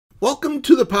Welcome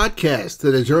to the podcast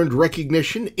that has earned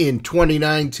recognition in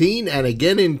 2019 and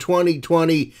again in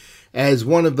 2020 as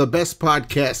one of the best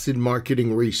podcasts in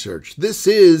marketing research. This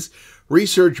is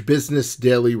Research Business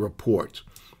Daily Report,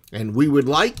 and we would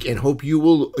like and hope you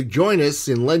will join us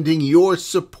in lending your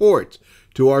support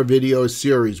to our video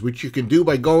series, which you can do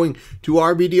by going to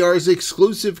RBDR's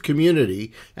exclusive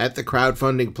community at the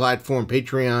crowdfunding platform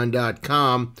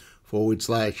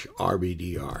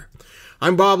patreon.com/RBDR.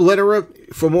 I'm Bob Lederer,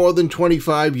 for more than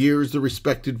 25 years, the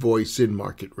respected voice in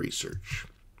market research.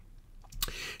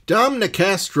 Dom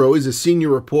Nicastro is a senior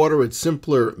reporter at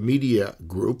Simpler Media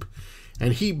Group,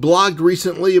 and he blogged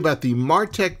recently about the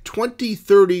Martech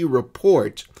 2030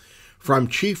 report from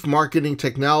Chief Marketing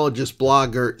Technologist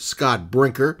blogger Scott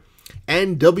Brinker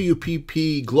and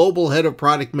WPP Global Head of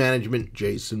Product Management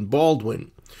Jason Baldwin.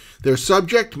 Their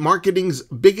subject, marketing's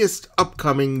biggest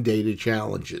upcoming data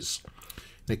challenges.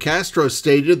 Nicastro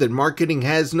stated that marketing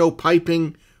has no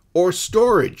piping or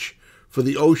storage for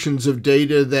the oceans of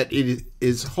data that it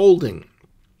is holding,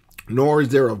 nor is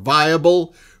there a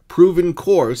viable, proven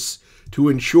course to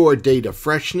ensure data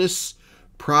freshness,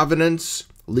 provenance,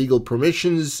 legal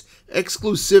permissions,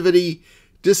 exclusivity,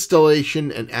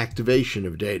 distillation, and activation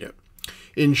of data.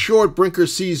 In short, Brinker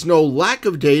sees no lack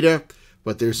of data,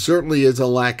 but there certainly is a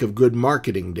lack of good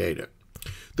marketing data.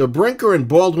 The Brinker and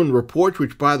Baldwin report,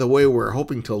 which, by the way, we're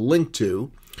hoping to link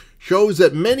to, shows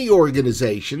that many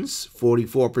organizations,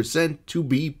 44% to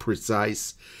be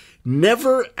precise,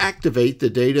 never activate the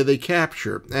data they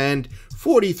capture, and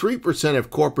 43% of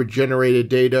corporate-generated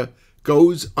data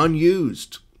goes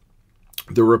unused.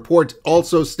 The report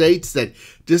also states that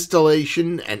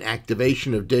distillation and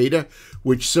activation of data,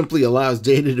 which simply allows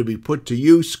data to be put to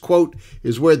use, quote,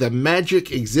 is where the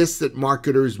magic exists that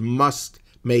marketers must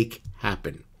make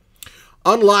happen.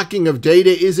 Unlocking of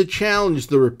data is a challenge,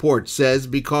 the report says,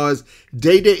 because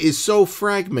data is so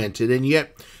fragmented, and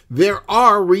yet there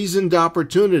are reasoned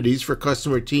opportunities for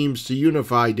customer teams to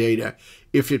unify data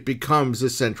if it becomes a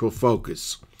central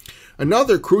focus.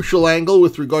 Another crucial angle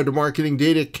with regard to marketing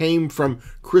data came from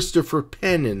Christopher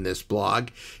Penn in this blog.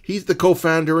 He's the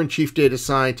co-founder and chief data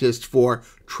scientist for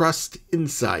Trust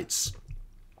Insights.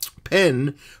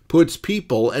 Penn puts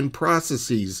people and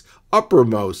processes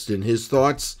uppermost in his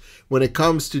thoughts when it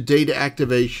comes to data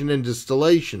activation and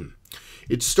distillation.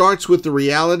 It starts with the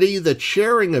reality that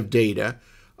sharing of data,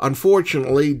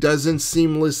 unfortunately, doesn't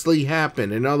seamlessly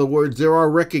happen. In other words, there are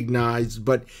recognized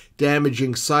but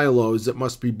damaging silos that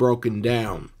must be broken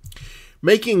down.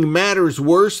 Making matters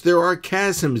worse, there are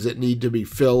chasms that need to be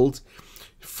filled.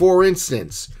 For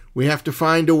instance, we have to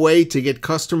find a way to get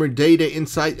customer data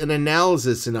insight and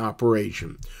analysis in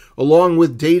operation, along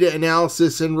with data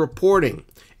analysis and reporting,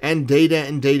 and data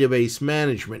and database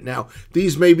management. Now,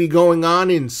 these may be going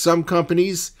on in some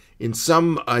companies in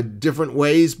some different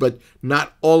ways, but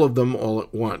not all of them all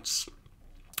at once.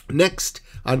 Next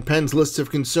on Penn's list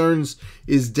of concerns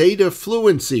is data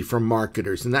fluency from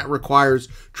marketers, and that requires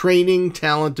training,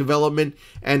 talent development,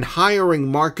 and hiring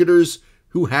marketers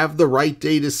who have the right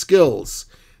data skills.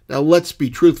 Now, let's be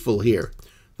truthful here.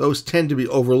 Those tend to be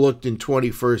overlooked in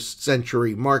 21st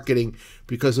century marketing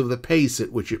because of the pace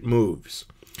at which it moves.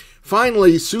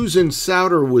 Finally, Susan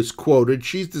Sauter was quoted.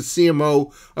 She's the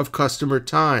CMO of Customer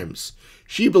Times.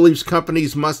 She believes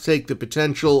companies must take the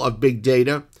potential of big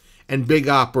data and big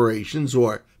operations,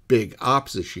 or big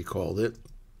ops as she called it,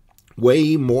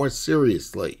 way more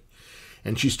seriously.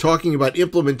 And she's talking about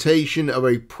implementation of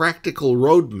a practical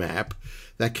roadmap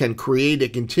that can create a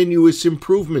continuous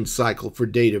improvement cycle for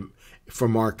data for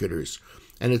marketers.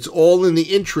 And it's all in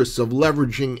the interest of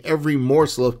leveraging every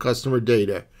morsel of customer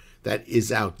data that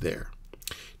is out there.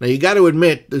 Now, you got to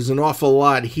admit there's an awful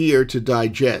lot here to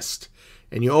digest.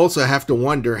 And you also have to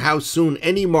wonder how soon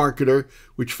any marketer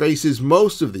which faces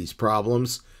most of these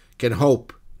problems can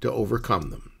hope to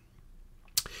overcome them.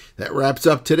 That wraps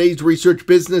up today's Research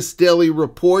Business Daily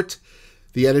Report.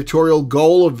 The editorial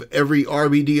goal of every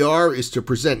RBDR is to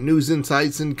present news,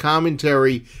 insights, and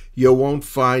commentary you won't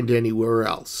find anywhere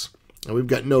else. And we've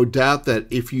got no doubt that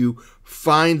if you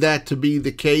find that to be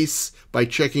the case by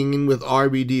checking in with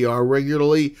RBDR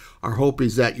regularly, our hope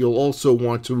is that you'll also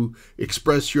want to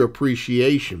express your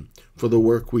appreciation for the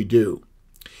work we do.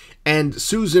 And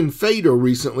Susan Fader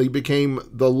recently became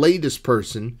the latest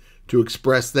person to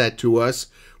express that to us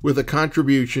with a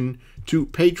contribution to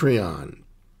Patreon.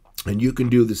 And you can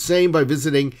do the same by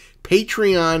visiting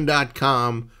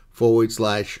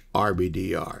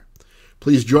patreon.com/RBDR.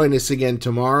 Please join us again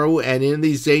tomorrow, and in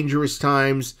these dangerous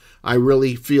times, I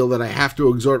really feel that I have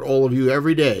to exhort all of you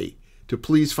every day to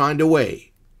please find a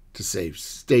way to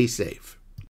stay safe.